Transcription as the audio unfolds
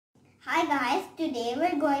Hi guys, today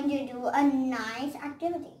we're going to do a nice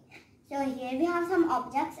activity. So here we have some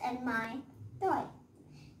objects and my toy.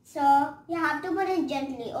 So you have to put it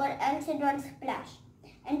gently or else it will splash.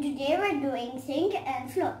 And today we're doing sink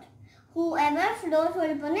and float. Whoever floats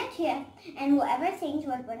will put it here and whoever sinks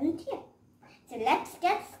will put it here. So let's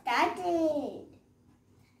get started.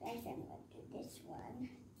 First I'm going to do this one.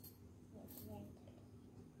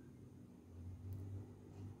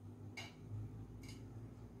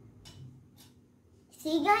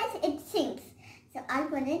 See guys, it sinks. So I'll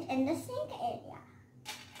put it in the sink area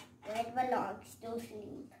where it belongs to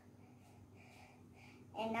sleep.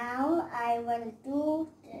 And now I will do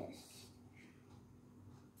this.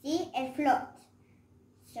 See, it floats.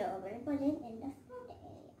 So we'll put it in the float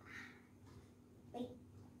area. Wait.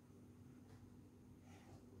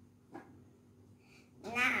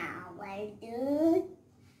 Now we'll do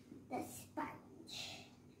the sponge.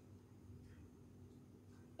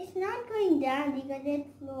 It's not going down because it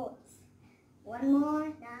floats. One more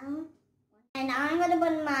down. And now I'm going to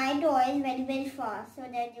put my toys very, very fast so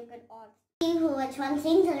that you can all see which one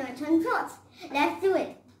sinks and which one floats. Let's do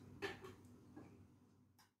it.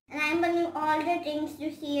 And I'm putting all the things to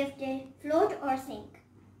see if they float or sink.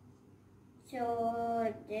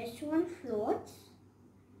 So this one floats.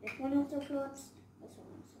 This one also floats. This one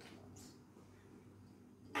also floats.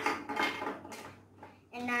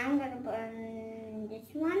 And now I'm going to put this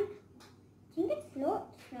one. I think it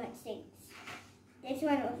floats. No, it sinks. This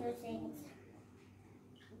one also sinks.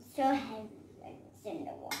 It's so heavy when it's in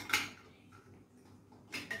the water.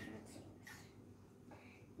 This one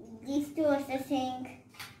sinks. These two also sink.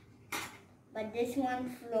 But this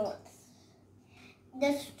one floats.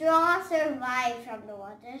 The straw survives from the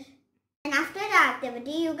water. And after the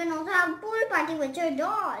activity, you can also have a pool party with your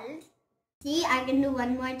dolls. See, I can do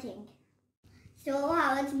one more thing. So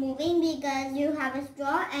how it's moving because you have a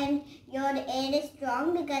straw and your air is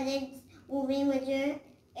strong because it's moving with your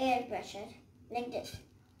air pressure like this.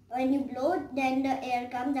 When you blow, then the air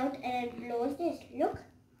comes out and it blows this. Look.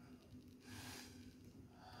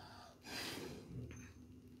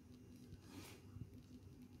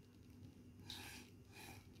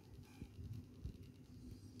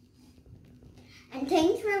 And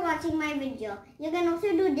thanks for watching my video. You can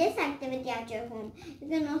also do this activity at your home. You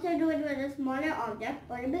can also do it with a smaller object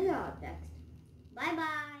or a bigger object. Bye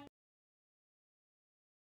bye.